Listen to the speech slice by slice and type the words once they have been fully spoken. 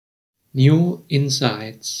New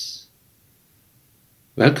insights.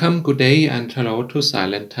 Welcome, good day, and hello to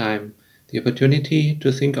Silent Time, the opportunity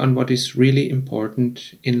to think on what is really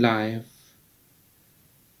important in life.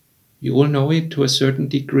 We all know it to a certain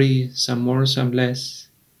degree, some more, some less.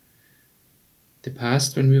 The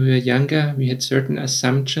past, when we were younger, we had certain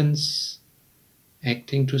assumptions,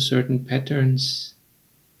 acting to certain patterns.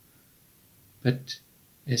 But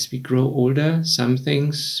as we grow older, some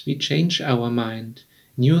things we change our mind.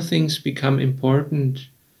 New things become important.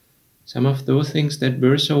 Some of those things that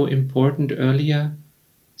were so important earlier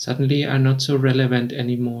suddenly are not so relevant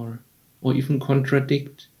anymore, or even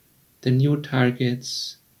contradict the new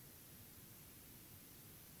targets.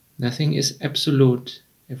 Nothing is absolute,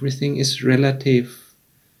 everything is relative.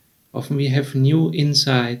 Often we have new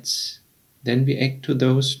insights, then we act to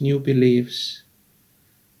those new beliefs.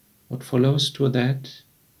 What follows to that?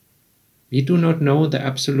 We do not know the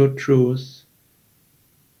absolute truth.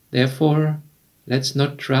 Therefore, let's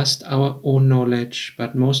not trust our own knowledge,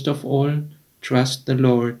 but most of all, trust the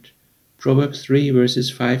Lord. Proverbs 3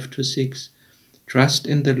 verses 5 to 6. Trust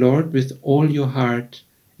in the Lord with all your heart,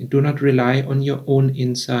 and do not rely on your own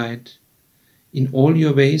insight. In all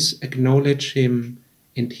your ways acknowledge Him,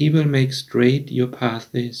 and He will make straight your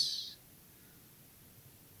paths. In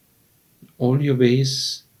all your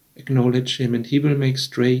ways acknowledge Him, and He will make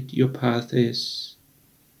straight your paths.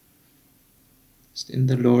 In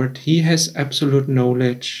the Lord, He has absolute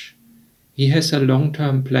knowledge. He has a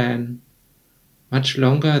long-term plan, much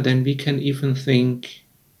longer than we can even think.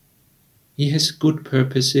 He has good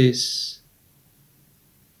purposes.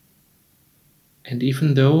 And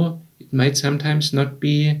even though it might sometimes not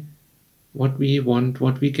be what we want,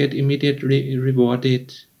 what we get immediately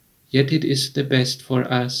rewarded, yet it is the best for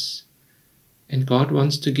us. And God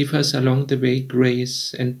wants to give us along the way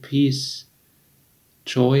grace and peace,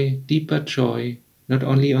 joy, deeper joy, not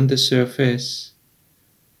only on the surface.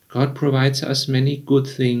 God provides us many good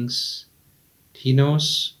things. He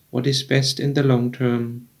knows what is best in the long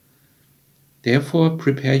term. Therefore,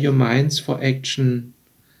 prepare your minds for action.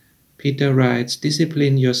 Peter writes,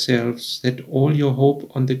 discipline yourselves, that all your hope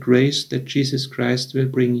on the grace that Jesus Christ will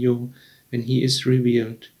bring you when He is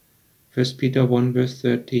revealed. 1 Peter 1 verse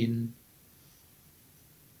 13.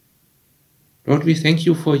 Lord, we thank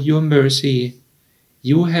You for Your mercy.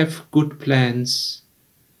 You have good plans.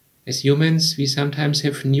 As humans, we sometimes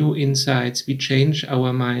have new insights. We change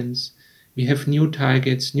our minds. We have new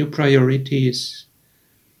targets, new priorities.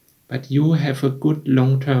 But You have a good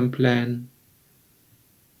long-term plan.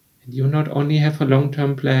 And You not only have a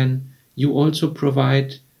long-term plan, You also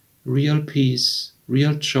provide real peace,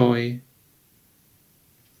 real joy,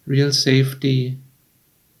 real safety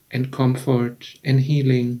and comfort and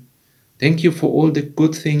healing. Thank You for all the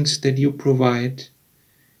good things that You provide.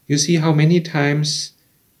 You see how many times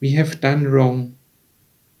we have done wrong.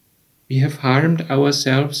 We have harmed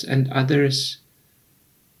ourselves and others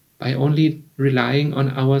by only relying on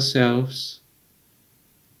ourselves.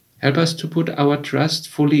 Help us to put our trust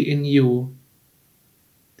fully in You,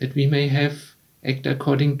 that we may act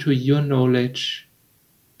according to Your knowledge,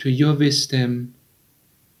 to Your wisdom.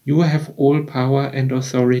 You have all power and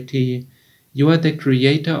authority. You are the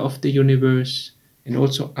creator of the universe and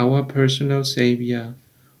also our personal Savior.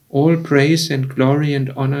 All praise and glory and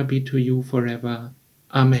honor be to You forever.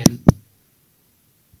 Amen.